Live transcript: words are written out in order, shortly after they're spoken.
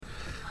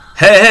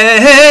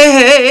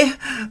Hey!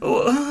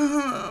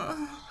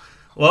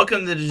 Welcome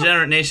to the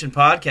Degenerate Nation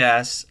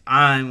podcast.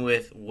 I'm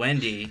with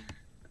Wendy,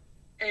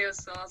 Hey,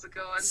 so how's it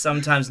going?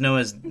 sometimes known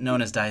as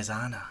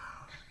Daizana.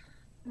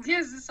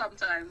 Yes,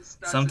 sometimes.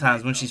 Not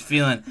Sometimes tonight, when though. she's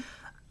feeling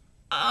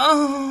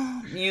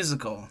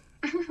musical,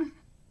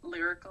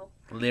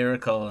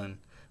 lyrical, and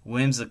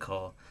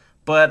whimsical.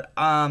 But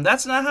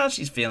that's not how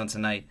she's feeling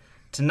tonight.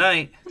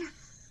 Tonight,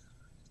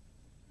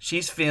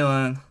 she's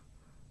feeling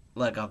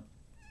like a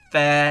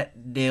fat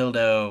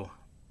dildo.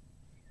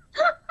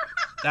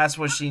 That's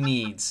what she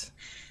needs,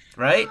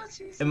 right? Oh,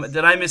 Jesus.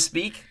 Did I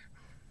misspeak?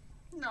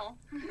 No.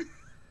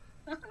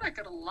 I'm not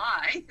gonna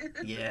lie.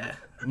 Yeah.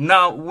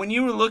 Now, when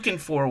you were looking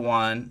for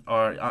one,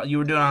 or you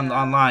were doing Yeah.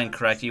 online,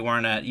 correct? You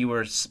weren't you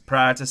were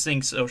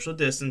practicing social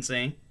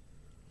distancing.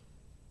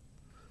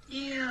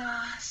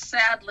 Yeah,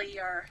 sadly,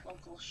 our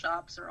local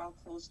shops are all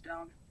closed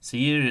down. So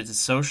you did a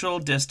social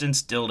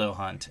distance dildo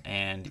hunt,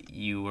 and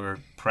you were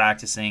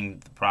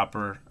practicing the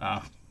proper,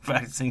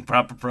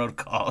 proper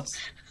protocols.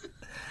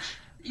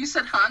 You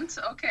said hunt?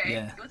 Okay.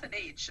 Yeah. With an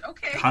H.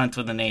 Okay. Hunt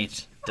with an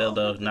H,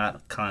 dildo,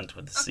 not cunt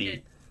with a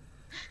C.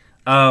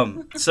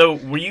 Okay. So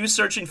were you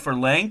searching for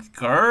length,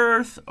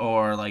 girth,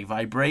 or like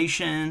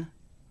vibration?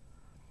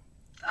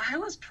 I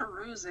was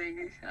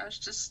perusing.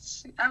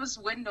 I was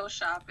window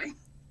shopping.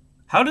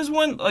 How does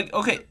one, like,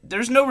 okay,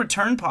 there's no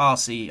return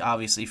policy,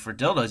 obviously, for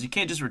dildos. You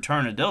can't just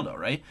return a dildo,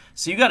 right?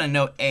 So you got to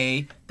know,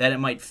 A, that it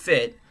might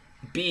fit,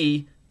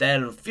 B, that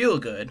it'll feel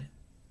good,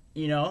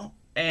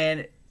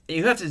 and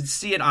you have to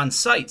see it on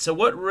site. So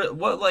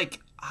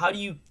how do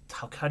you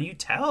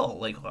tell?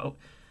 Like,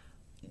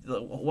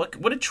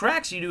 what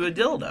attracts you to a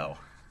dildo?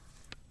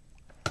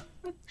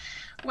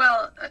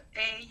 Well,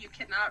 A, you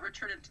cannot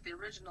return it to the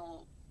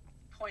original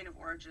point of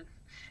origin.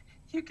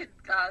 You could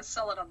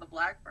sell it on the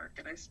black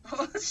market, I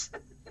suppose.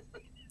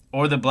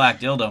 Or the black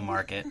dildo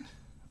market.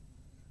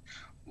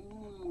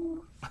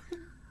 Ooh.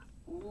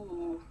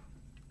 Ooh.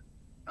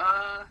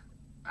 I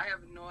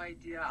have no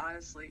idea,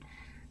 honestly.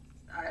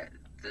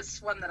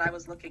 This one that I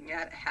was looking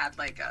at had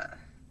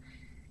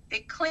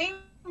it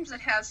claims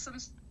it has some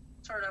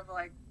sort of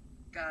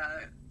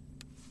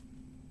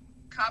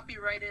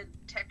copyrighted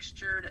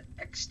textured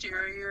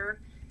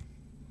exterior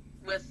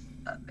with,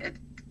 it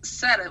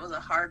said it was a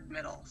hard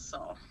middle,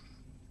 so.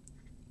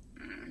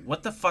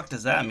 What the fuck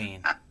does that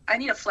mean? I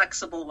need a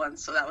flexible one,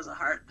 so that was a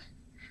hard.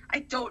 I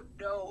don't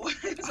know.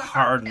 It was a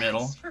Hard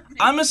middle. pass for me.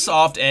 I'm a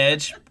soft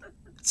edge,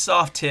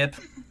 soft tip,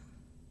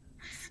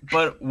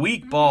 but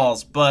weak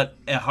balls, but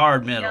a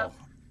hard middle. Yep.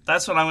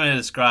 That's what I'm going to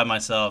describe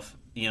myself,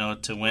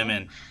 to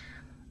women.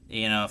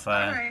 If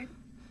I Alright.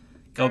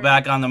 go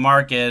back on the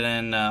market,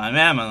 and I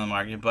am on the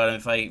market, but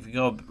if I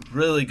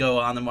really go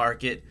on the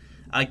market,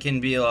 I can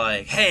be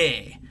like,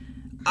 hey,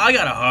 I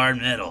got a hard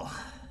middle.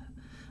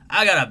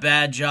 I got a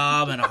bad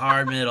job and a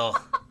hard middle.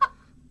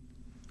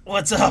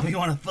 What's up? You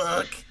want to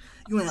fuck?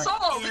 You want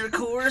Sold.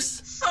 intercourse?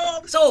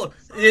 Sold. Sold.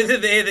 They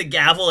hit the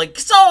gavel like,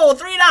 sold,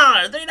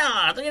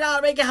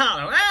 $3, make it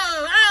holler.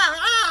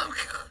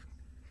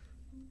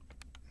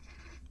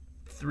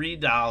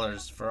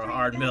 $3 for a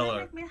hard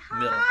middle.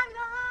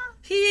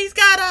 He's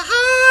got a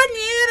hard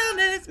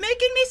middle and it's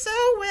making me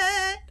so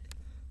wet.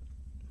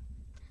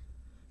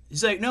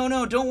 He's like,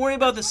 no, don't worry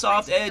about the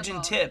soft edge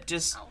and tip.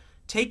 Just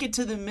take it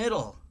to the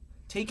middle.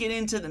 Take it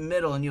into the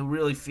middle and you'll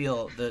really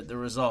feel the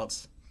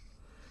results.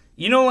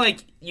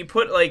 Like you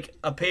put like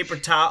a paper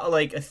towel,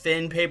 like a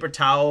thin paper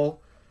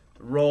towel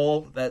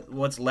roll, that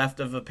what's left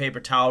of a paper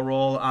towel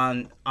roll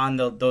on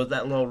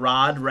that little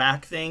rod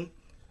rack thing.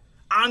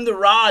 I'm the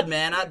rod,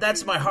 man.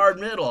 That's my hard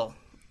middle.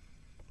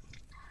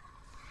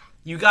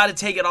 You got to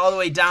take it all the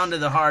way down to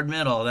the hard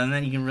middle, and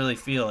then you can really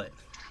feel it.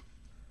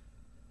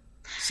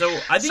 So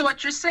I think. So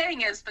what you're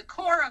saying is the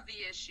core of the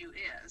issue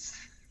is.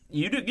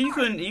 You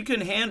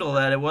couldn't handle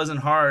that. It wasn't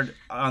hard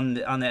on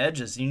the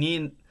edges. You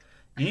need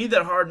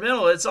that hard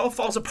middle. It all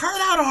falls apart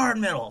without a hard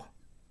middle.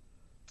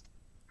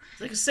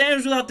 It's like a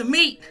sandwich without the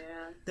meat. Man.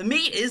 The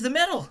meat is the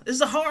middle. It's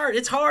the hard.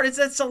 It's hard. It's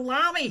that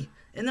salami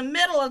in the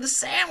middle of the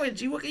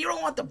sandwich. You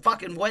don't want the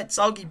fucking wet,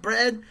 soggy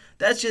bread.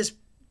 That's just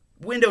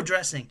window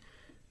dressing.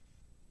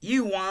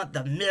 You want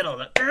the middle,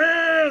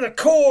 the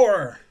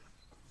core.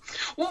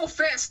 Whoa,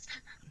 fist.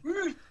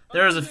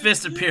 There was a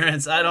fist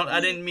appearance. I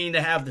didn't mean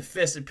to have the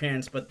fist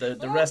appearance, but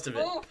the rest of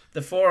it.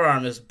 The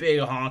forearm is big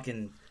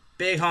honking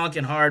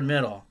hard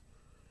middle.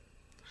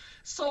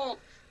 Sold.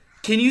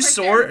 Can you Right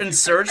sort there. and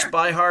search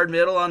by hard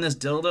middle on this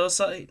dildo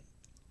site?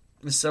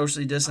 The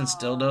socially distanced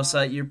dildo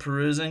site you're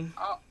perusing?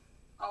 I'll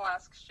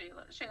ask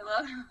Shayla.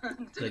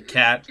 Shayla. The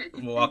cat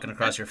walking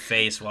across your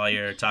face while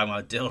you're talking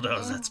about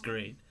dildos. That's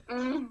great.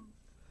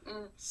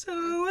 So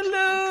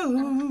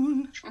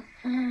alone.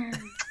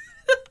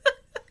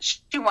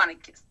 She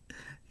wanted kiss.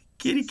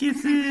 Kitty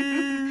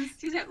kisses.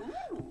 She's like,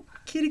 ooh.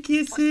 Kitty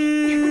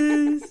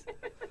kisses.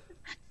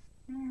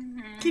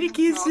 Kitty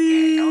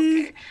kisses.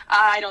 Okay.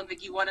 I don't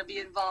think you want to be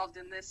involved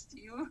in this, do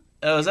you?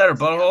 Oh, is that her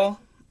butthole?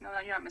 No,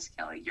 you're not Miss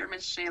Kelly. You're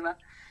Miss Shayla.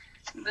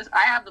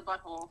 I have the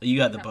butthole. You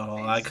got the have a butthole.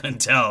 face. I couldn't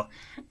tell.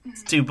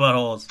 It's two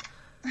buttholes.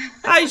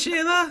 Hi,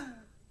 Sheila.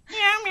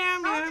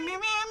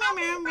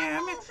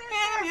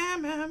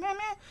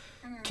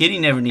 Kitty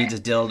never needs a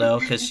dildo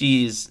because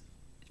she's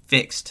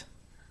fixed.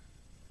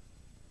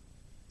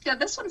 Yeah,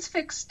 this one's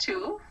fixed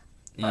too.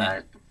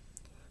 Yeah.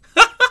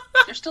 But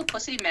they're still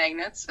pussy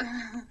magnets.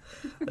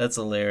 That's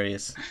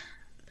hilarious.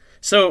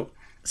 So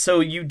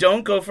you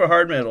don't go for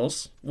hard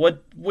metals.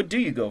 What do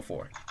you go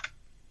for?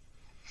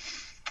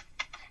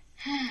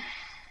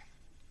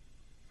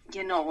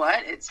 You know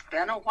what? It's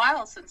been a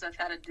while since I've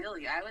had a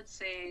dilly. I would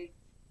say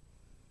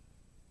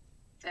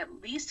at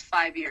least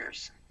 5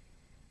 years.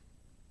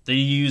 Do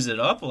you use it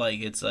up?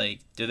 Like it's like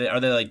are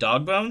they like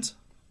dog bones?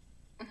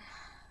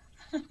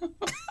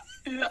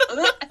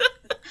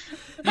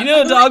 You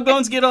know, dog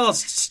bones get all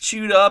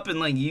chewed up and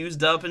like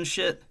used up and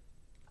shit.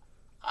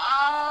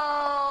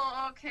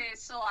 Oh, okay.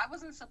 So I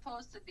wasn't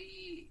supposed to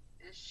be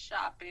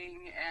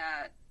shopping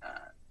at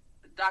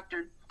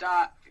Dr.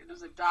 Doc. It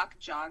was a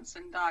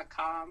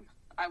DocJohnson.com.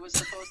 I was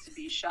supposed to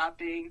be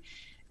shopping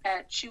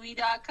at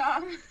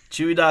Chewy.com.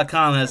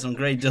 Chewy.com has some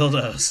great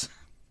dildos.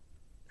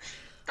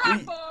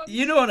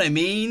 You know what I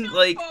mean?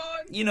 Like,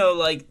 you know,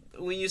 like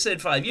when you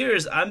said 5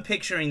 years, I'm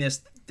picturing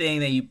this thing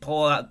that you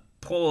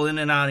pull in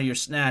and out of your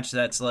snatch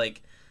that's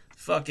like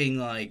fucking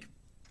like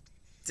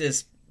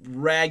this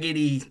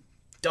raggedy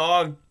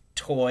dog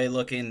toy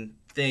looking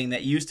thing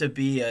that used to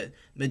be a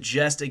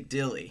majestic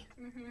dilly.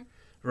 Mm-hmm.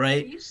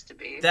 Right? It used to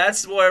be.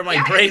 That's where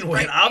my brain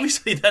went.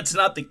 Obviously, that's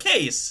not the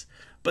case,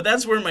 but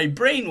that's where my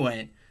brain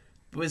went.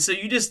 But so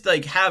you just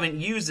like haven't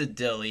used a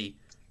dilly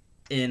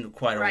in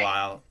quite a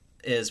while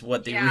is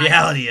what the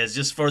reality is.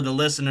 Just for the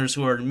listeners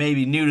who are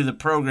maybe new to the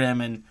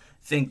program and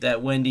think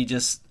that Wendy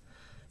just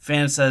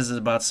fantasizes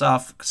about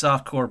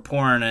softcore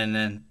porn and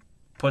then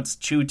puts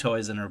chew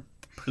toys in her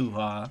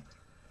hoo-ha.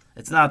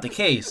 It's not the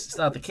case. It's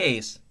not the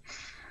case.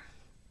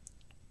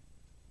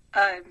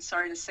 I'm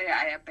sorry to say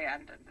I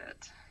abandoned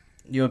it.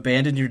 You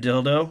abandoned your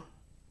dildo?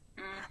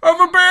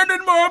 I've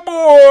abandoned my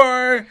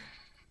boy!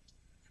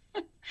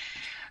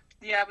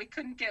 Yeah, we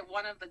couldn't get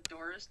one of the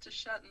doors to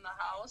shut in the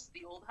house,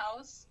 the old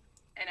house.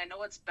 And I know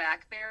what's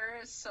back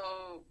there,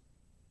 so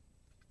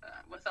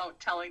without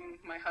telling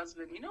my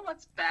husband, you know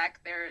what's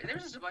back there?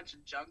 There's just a bunch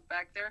of junk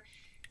back there.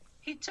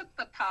 He took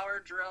the power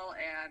drill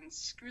and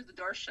screwed the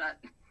door shut.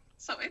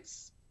 So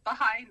it's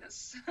behind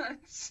us.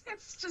 It's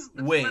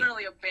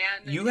literally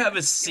abandoned. You have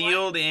a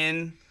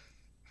sealed-in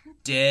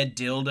dead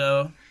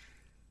dildo?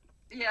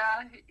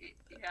 Yeah.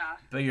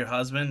 But your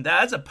husband?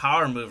 That's a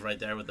power move right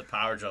there with the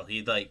power drill.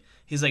 He's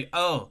like,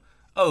 oh,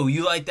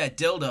 you like that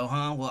dildo,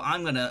 huh? Well,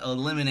 I'm going to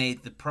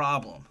eliminate the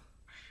problem.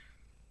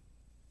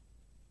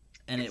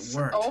 And it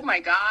worked. Oh my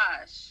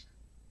gosh.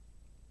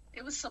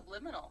 It was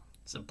subliminal.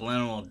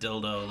 Subliminal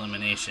dildo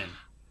elimination.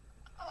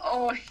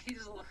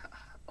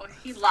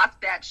 He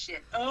locked that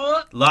shit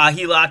up.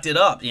 He locked it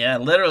up. Yeah,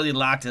 literally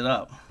locked it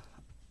up.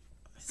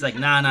 He's like,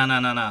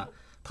 nah.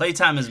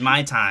 Playtime is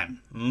my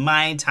time.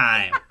 My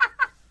time.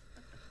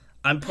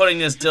 I'm putting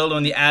this dildo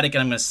in the attic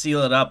and I'm going to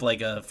seal it up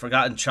like a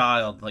forgotten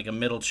child, like a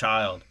middle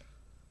child.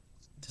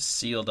 Just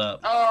sealed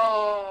up.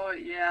 Oh,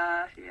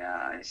 yeah,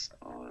 I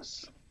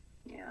suppose.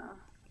 Yeah.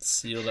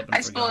 Sealed up and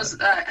I suppose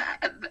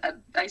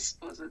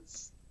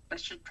I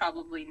should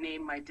probably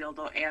name my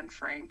dildo Anne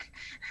Frank.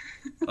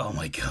 Oh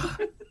my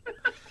god.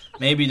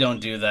 Maybe don't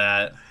do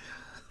that.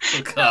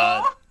 Oh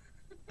god.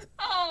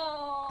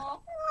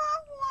 No.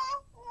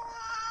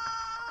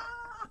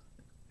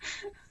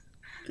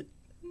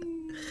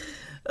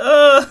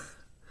 Oh.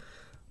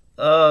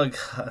 Oh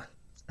god.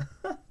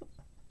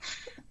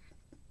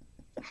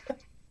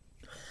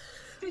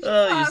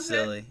 You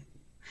silly.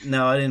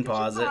 No, I didn't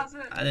pause it.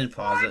 I didn't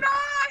pause it.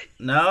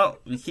 No,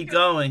 we keep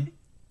going.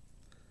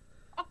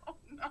 Oh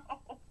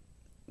no.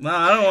 No,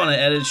 I don't want to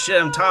edit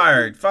shit. I'm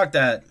tired. Fuck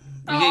that.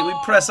 We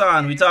press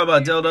on. We talk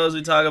about dildos.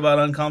 We talk about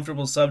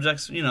uncomfortable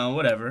subjects. You know,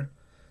 whatever.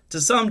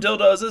 To some,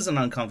 dildos is an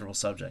uncomfortable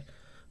subject.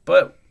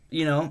 But,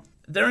 you know,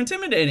 they're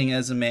intimidating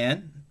as a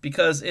man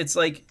because it's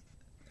like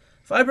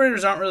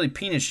vibrators aren't really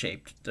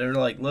penis-shaped. They're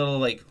like little,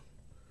 like...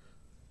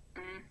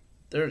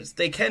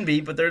 They can be,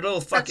 but they're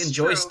little fucking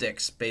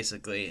joysticks,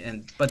 basically.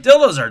 But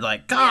dildos are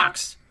like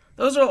cocks.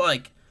 Yeah. Those are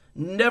like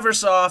never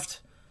soft.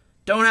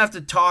 Don't have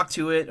to talk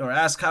to it or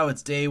ask how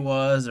its day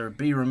was or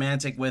be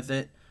romantic with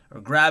it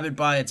or grab it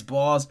by its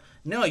balls.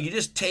 No, you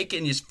just take it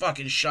and just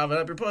fucking shove it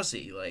up your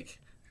pussy. Like,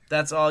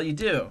 that's all you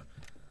do.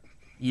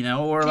 You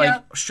know, or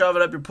like shove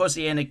it up your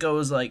pussy and it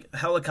goes like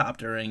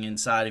helicoptering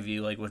inside of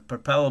you, like with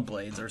propeller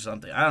blades or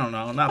something. I don't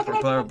know, not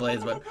propeller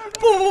blades, but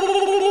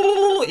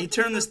you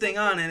turn this thing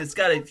on and it's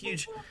got a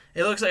huge.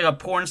 It looks like a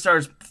porn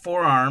star's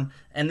forearm,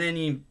 and then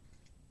you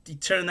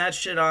turn that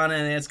shit on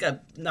and it's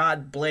got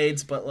not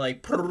blades but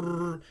like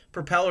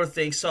propeller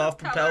things, soft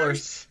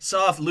propellers,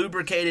 soft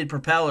lubricated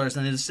propellers,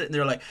 and it's sitting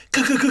there like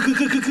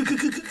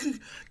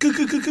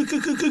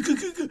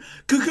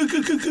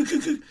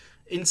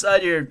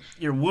inside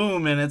your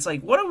womb, and it's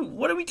like, what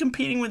are we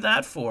competing with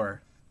that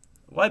for?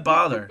 Why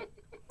bother?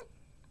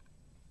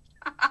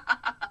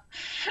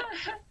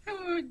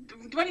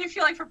 What do you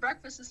feel like for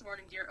breakfast this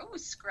morning, dear? Oh,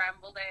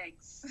 scrambled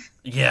eggs.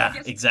 Yeah,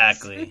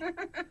 exactly.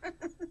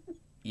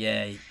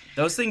 Yeah,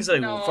 those things are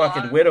No,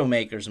 fucking widow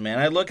makers, man.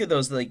 I look at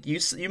those like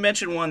you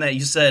mentioned one that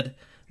you said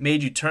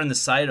made you turn the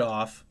sight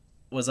off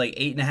was like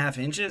 8.5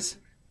 inches.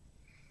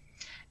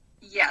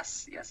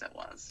 yes, it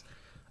was.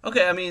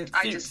 Okay, I mean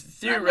I left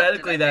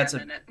theoretically it that's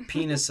at a minute.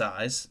 penis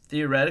size.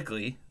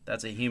 Theoretically,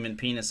 that's a human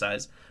penis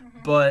size, Mm-hmm.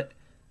 but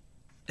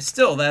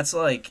still, that's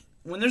like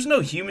when there's no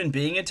human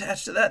being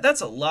attached to that.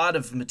 That's a lot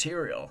of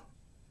material.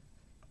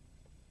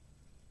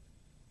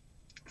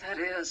 That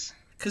is.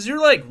 Because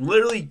you're like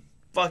literally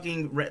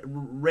fucking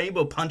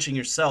rainbow punching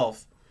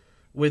yourself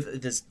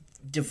with this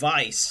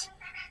device.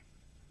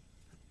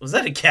 Was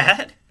that a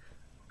cat?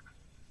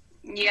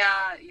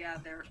 Yeah,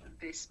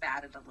 they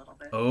spatted a little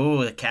bit.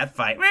 Oh, the cat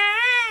fight.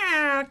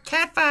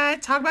 Cat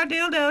fight. Talk about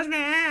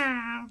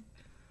dildos.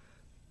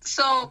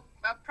 So,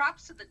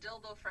 props to the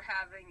dildo for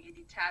having a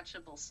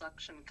detachable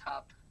suction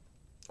cup.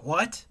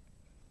 What?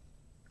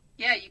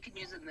 Yeah, you can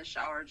use it in the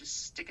shower.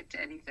 Just stick it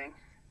to anything.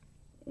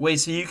 Wait,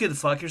 so you could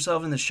fuck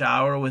yourself in the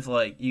shower with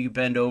like you could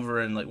bend over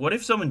and like what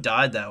if someone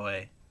died that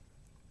way?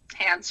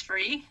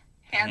 Hands-free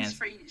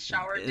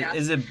shower death.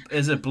 Is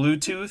it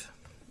Bluetooth?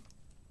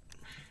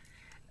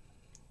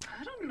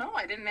 I don't know.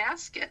 I didn't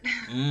ask it.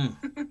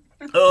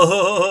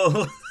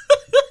 Oh.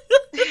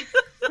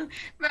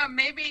 Well,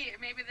 maybe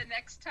the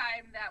next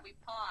time that we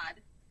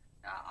pod,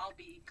 I'll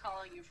be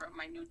calling you from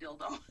my new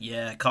dildo.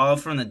 Yeah, call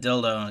from the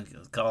dildo.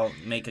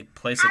 Make a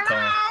place a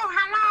call.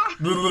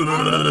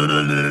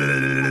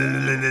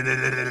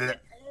 Hello.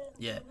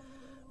 Yeah.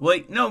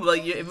 Like no,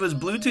 like if it was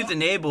Bluetooth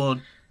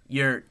enabled,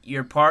 your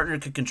partner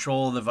could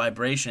control the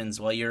vibrations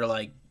while you're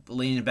like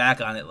leaning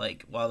back on it,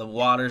 like while the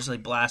water's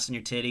like blasting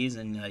your titties,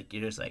 and like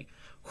you're just like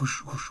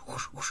whoosh whoosh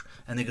whoosh whoosh,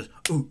 and then it goes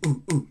ooh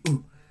ooh ooh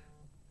ooh.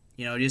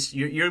 You know, just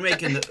you're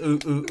making the ooh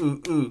ooh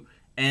ooh ooh,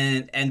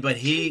 and but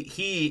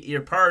he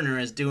your partner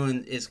is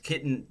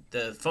hitting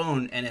the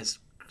phone and is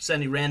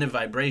sending random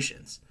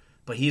vibrations,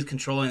 but he's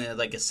controlling it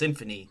like a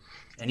symphony,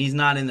 and he's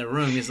not in the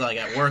room. He's like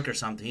at work or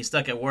something. He's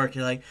stuck at work.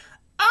 You're like,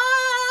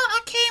 oh, I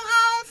came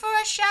home for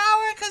a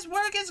shower because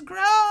work is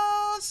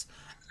gross,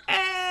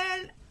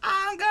 and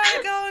I'm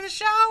gonna go in the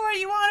shower.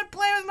 You want to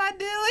play with my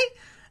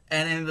dilly?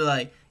 And then be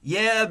like,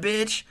 yeah,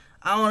 bitch,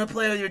 I want to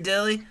play with your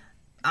dilly.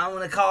 I'm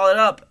going to call it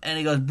up. And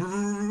he goes,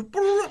 brr,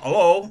 brr.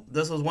 Hello,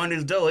 this is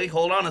Wendy's dilly.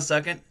 Hold on a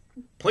second.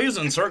 Please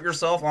insert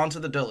yourself onto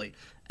the dilly.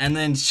 And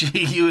then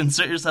you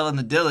insert yourself in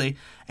the dilly,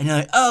 and you're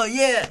like, oh,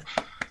 yeah.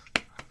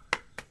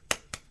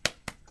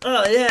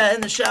 Oh, yeah,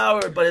 in the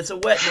shower, but it's a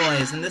wet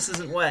noise, and this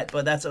isn't wet,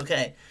 but that's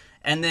okay.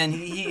 And then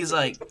he's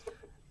like,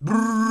 brr,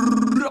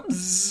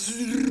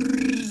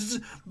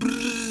 bzz,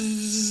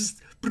 bzz,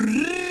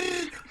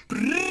 brr, brr,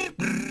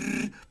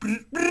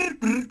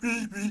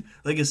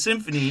 like a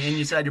symphony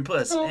inside your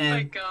puss. Oh and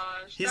my gosh.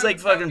 he's like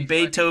fucking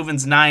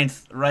Beethoven's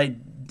ninth right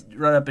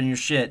up in your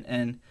shit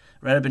and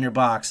right up in your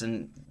box,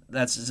 and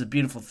that's just a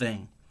beautiful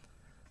thing.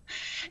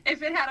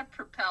 If it had a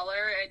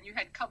propeller and you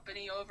had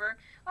company over,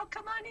 oh,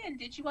 come on in.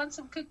 Did you want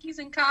some cookies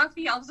and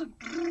coffee? All of a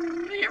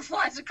sudden, here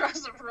flies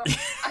across the room.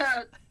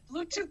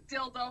 Bluetooth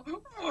dildo.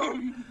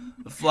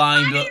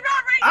 Flying right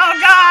oh now.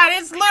 God,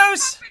 it's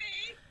loose.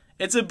 Company.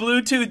 It's a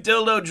Bluetooth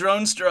dildo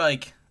drone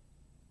strike.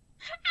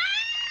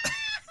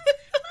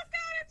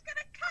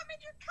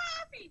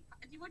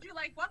 Would you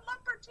like one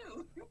lump or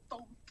two?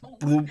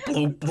 Bloop,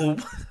 bloop,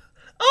 bloop.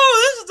 Oh,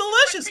 this is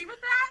delicious. Agree with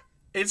that?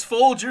 It's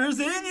Folgers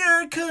in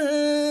your cup.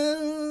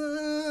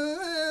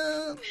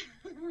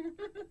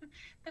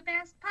 The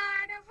best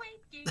part of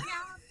waking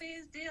up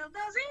is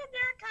dildos in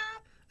your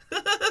cup.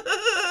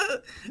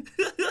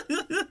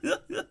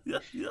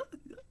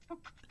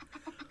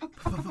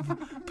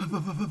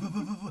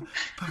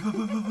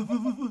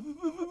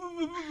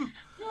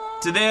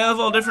 Do they have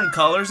all different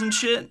colors and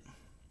shit?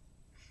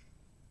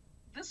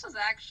 This was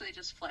actually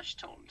just flesh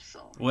toned,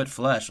 so. What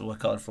flesh? What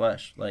color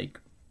flesh? Like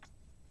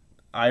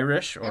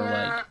Irish or like?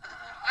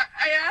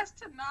 I asked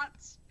to not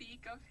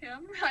speak of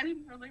him. I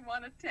didn't really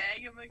want to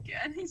tag him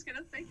again. He's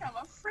gonna think I'm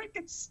a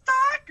freaking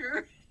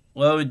stalker.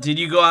 Well, did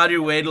you go out of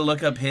your way to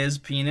look up his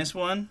penis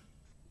one?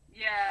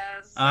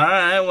 Yes. All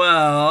right.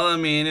 Well, I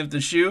mean, if the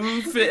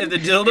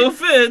dildo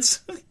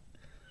fits.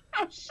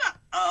 Oh, shut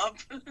up.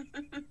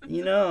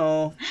 You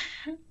know.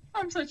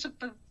 I'm such a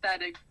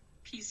pathetic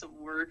piece of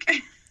work.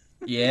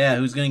 Yeah,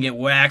 who's gonna get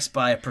waxed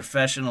by a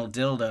professional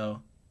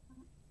dildo?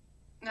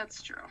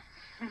 That's true.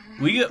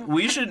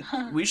 We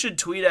should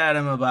tweet at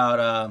him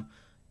about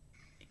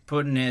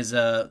putting his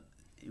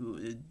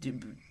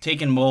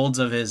taking molds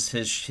of his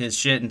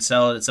shit and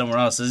sell it somewhere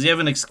else. Does he have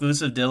an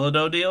exclusive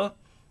dildo deal?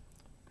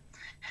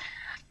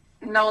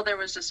 No, there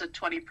was just a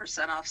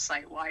 20% off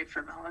site-wide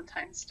for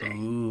Valentine's Day.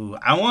 Ooh,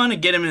 I want to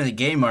get him in the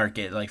gay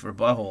market, like for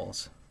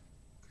buttholes.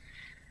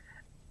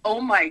 Oh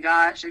my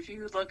gosh, if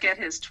you look at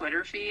his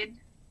Twitter feed,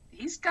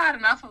 he's got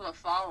enough of a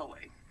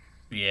following.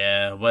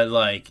 Yeah, but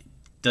like,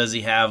 does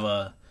he have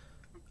a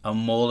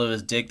mold of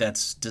his dick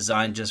that's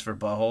designed just for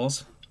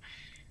buttholes?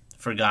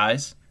 For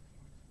guys?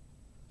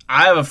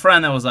 I have a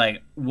friend that was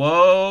like,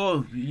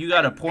 whoa, you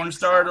got a porn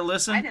star to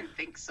listen? I didn't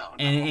think so,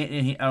 no.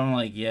 And I'm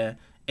like, yeah.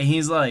 And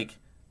he's like,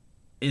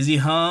 Is he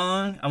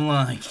hung? I'm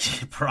like,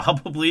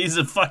 probably. He's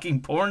a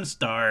fucking porn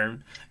star.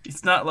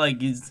 It's not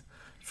like he's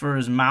for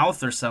his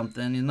mouth or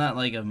something. He's not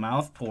like a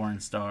mouth porn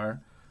star,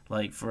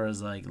 like for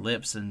his like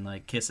lips and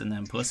like kissing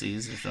them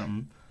pussies or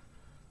something.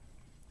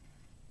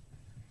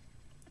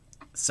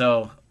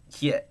 So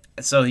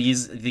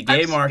he's the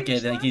gay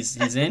market. Like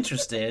he's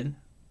interested.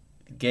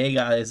 The gay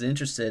guy is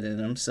interested in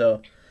him.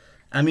 So,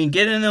 I mean,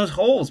 get in those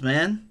holes,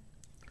 man.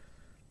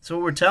 That's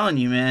what we're telling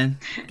you, man.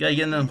 You gotta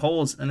get in them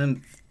holes, and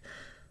then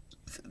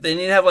they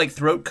need to have like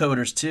throat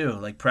coders too,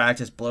 like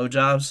practice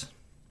blowjobs.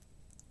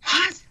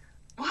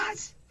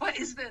 What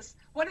is this?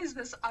 What is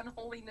this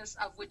unholiness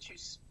of which you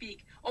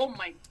speak? Oh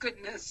my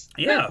goodness.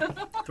 Yeah,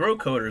 throat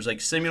coders, like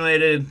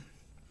simulated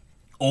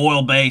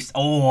oil-based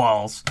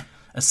oils,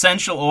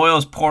 essential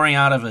oils pouring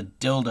out of a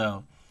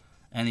dildo,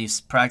 and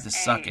he's practice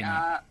sucking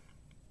it.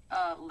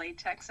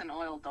 Latex and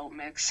oil don't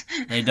mix.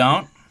 They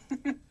don't?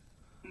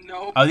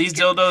 Nope. Are these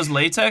dildos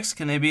latex?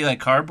 Can they be like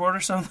cardboard or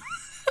something?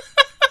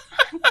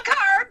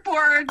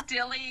 Cardboard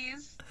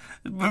dillies.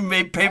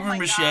 Made paper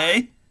mache?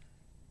 God.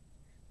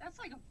 That's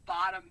like a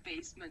bottom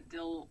basement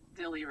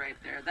dilly right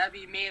there. That'd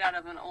be made out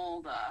of an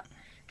old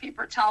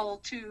paper towel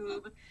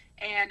tube.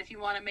 And if you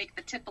want to make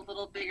the tip a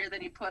little bigger,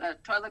 then you put a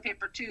toilet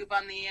paper tube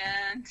on the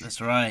end.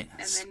 That's right.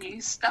 And then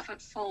you stuff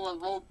it full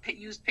of old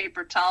used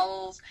paper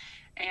towels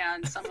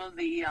and some of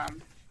the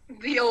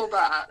old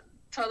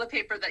toilet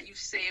paper that you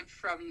saved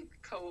from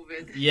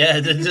COVID. Yeah,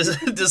 the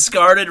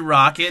discarded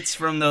rockets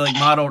from the like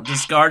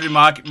discarded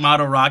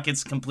model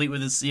rockets, complete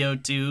with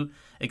the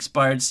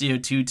expired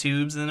CO2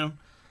 tubes in them.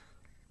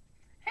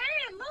 Hey,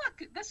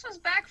 look, this was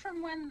back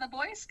from when the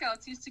Boy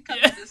Scouts used to come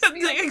to this field.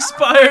 The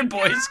expired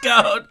Boy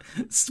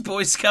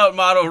Scout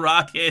model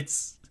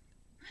rockets.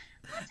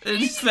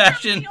 It's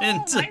fashioned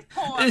into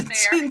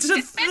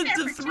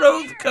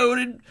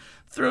throat-coated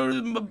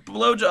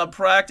blowjob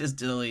practice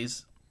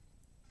dillies.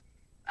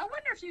 I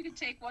wonder if you could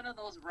take one of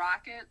those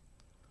rocket.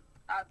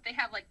 They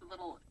have like the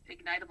little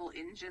ignitable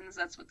engines.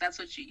 That's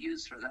what you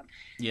use for them.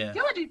 Yeah.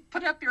 You would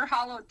put up your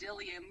hollow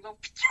dilly and go.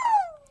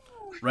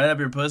 Right up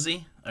your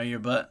pussy or your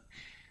butt?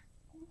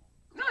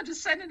 No,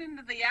 just send it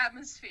into the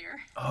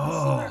atmosphere.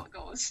 Oh. See where it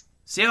goes.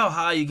 See how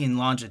high you can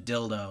launch a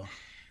dildo.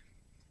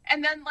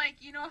 And then, like,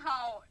 you know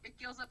how it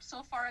goes up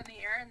so far in the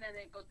air and then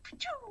it goes,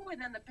 and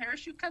then the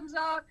parachute comes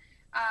out?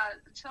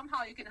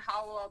 Somehow you can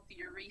hollow out the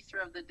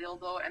urethra of the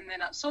dildo, and then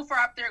so far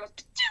up there it goes,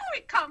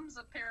 it comes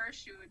a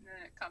parachute, and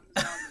then it comes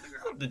down to the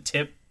ground.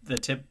 the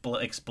tip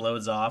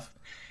explodes off,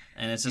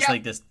 and it's just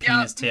like this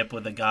penis tip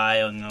with a guy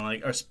and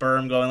like or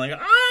sperm going like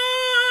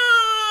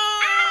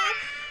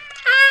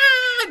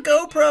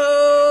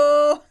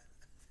GoPro.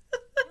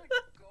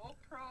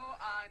 GoPro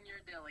on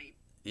your dilly.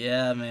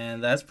 Yeah,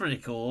 man, that's pretty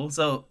cool.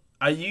 So,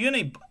 are you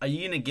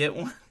gonna get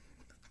one?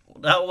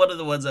 Not one of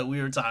the ones that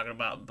we were talking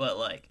about, but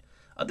like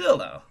a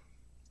dildo.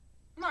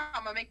 No,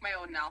 I'm gonna make my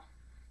own now.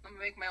 I'm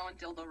gonna make my own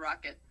dildo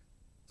rocket.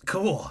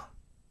 Cool.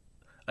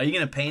 Are you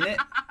gonna paint it?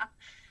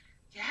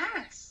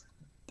 Yes.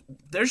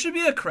 There should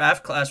be a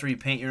craft class where you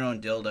paint your own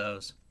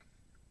dildos.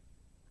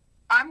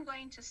 I'm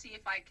going to see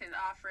if I can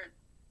offer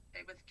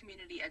it with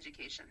community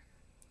education.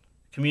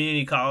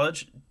 Community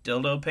college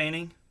dildo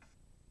painting.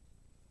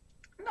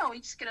 No,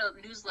 you just get a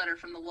newsletter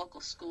from the local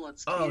school.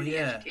 It's community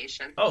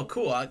education. Oh,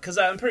 cool. Because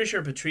I'm pretty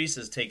sure Patrice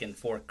has taken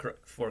four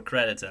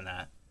credits in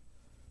that.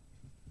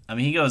 I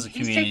mean, he goes to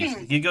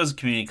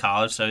community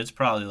college, so it's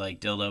probably like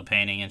dildo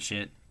painting and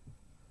shit.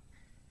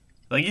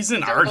 Like he's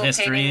in art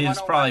history.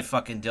 It's probably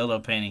fucking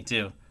dildo painting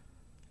too.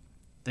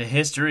 The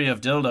history of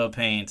dildo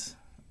paint.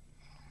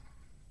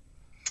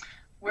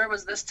 Where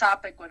was this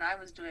topic when I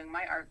was doing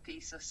my art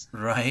thesis?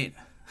 Right.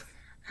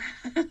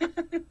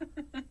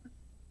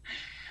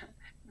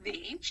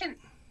 The ancient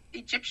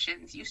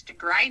Egyptians used to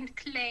grind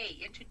clay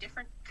into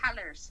different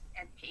colors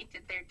and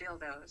painted their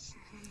dildos.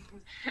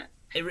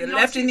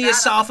 Left in the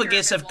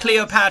esophagus of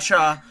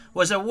Cleopatra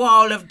was a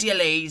wall of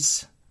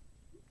dillies.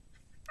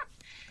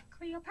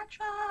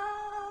 Cleopatra,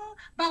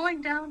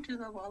 bowing down to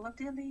the wall of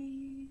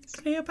dillies.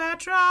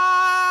 Cleopatra.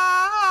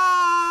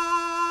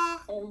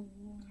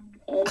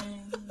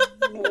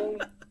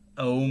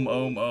 Om,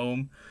 om,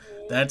 om.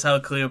 That's how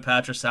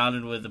Cleopatra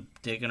sounded with a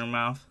dick in her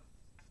mouth.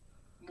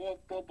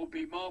 Wop, bubba,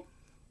 bebop.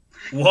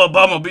 Wop,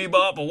 bubba,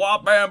 bebop, a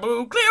wop,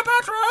 bamboo,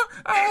 Cleopatra.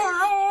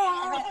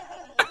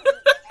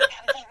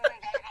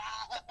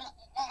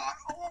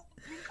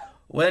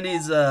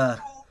 Wendy's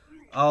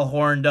all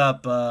horned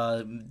up,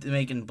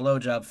 making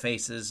blowjob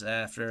faces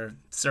after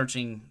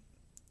searching,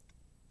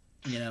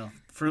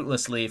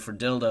 fruitlessly for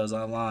dildos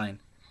online.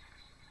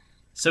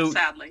 So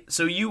sadly.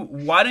 So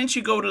why didn't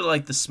you go to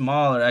like the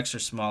small or extra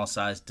small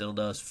size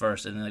dildos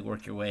first and then like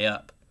work your way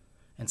up?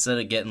 Instead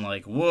of getting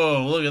like,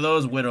 whoa, look at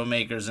those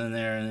Widowmakers in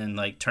there and then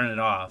like turn it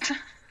off.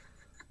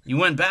 You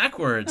went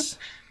backwards.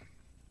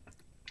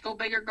 Go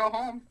big or go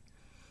home.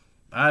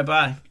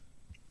 Bye.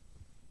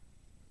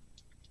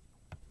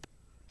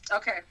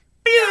 Okay.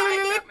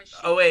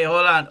 Oh wait,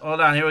 hold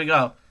on. Here we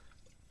go.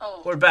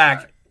 Oh, we're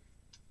back. Sorry.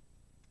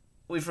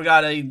 We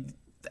forgot to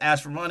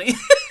ask for money.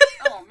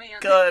 Oh man.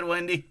 Go ahead,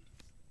 Wendy.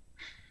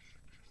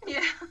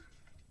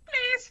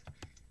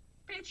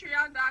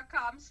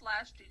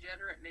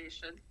 patreon.com/Degenerate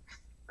Nation,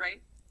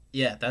 right?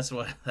 Yeah, that's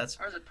what that's.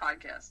 Or is it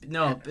podcast?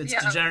 No, it's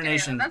Yeah, Degenerate okay,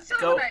 Nation. that's the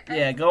Go,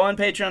 one go on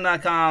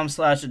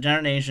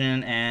patreon.com/Degenerate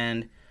Nation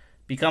and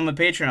become a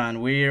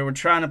Patreon. We're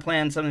trying to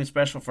plan something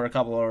special for a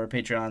couple of our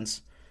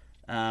Patreons.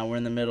 We're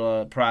in the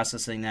middle of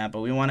processing that, but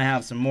we want to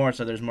have some more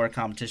so there's more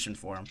competition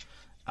for them.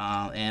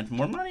 And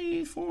more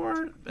money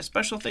for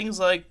special things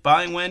like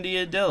buying Wendy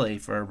a dilly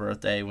for her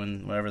birthday,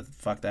 whatever the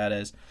fuck that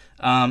is.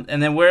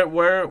 And then where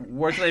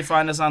can they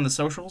find us on the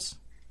socials?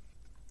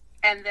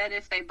 And then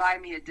if they buy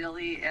me a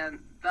dilly, and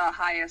the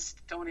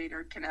highest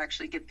donator can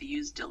actually get the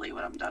used dilly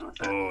when I'm done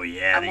with it. Oh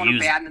yeah,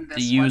 the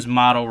used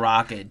model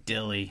rocket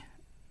dilly.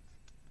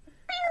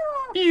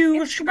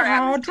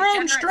 Instagram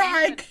drone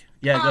strike.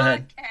 Yeah, go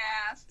ahead.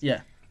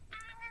 Yeah.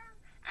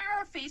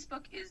 Our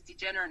Facebook is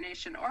Degenerate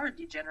Nation or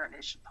Degenerate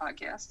Nation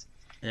Podcast.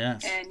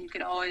 Yes. And you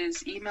can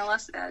always email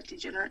us at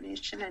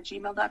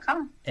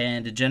degeneratenation@gmail.com.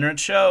 And Degenerate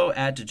Show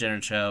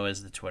 @Degenerate Show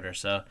is the Twitter.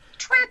 So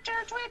Twitter.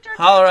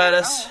 Holler at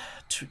us.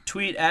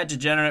 Tweet at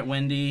Degenerate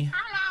Wendy.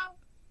 Hello.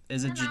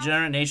 Is it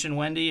Degenerate Nation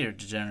Wendy or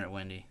Degenerate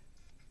Wendy?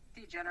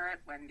 Degenerate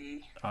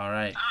Wendy. All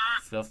right.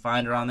 You'll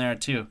find her on there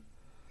too.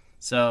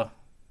 So,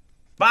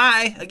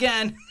 bye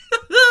again.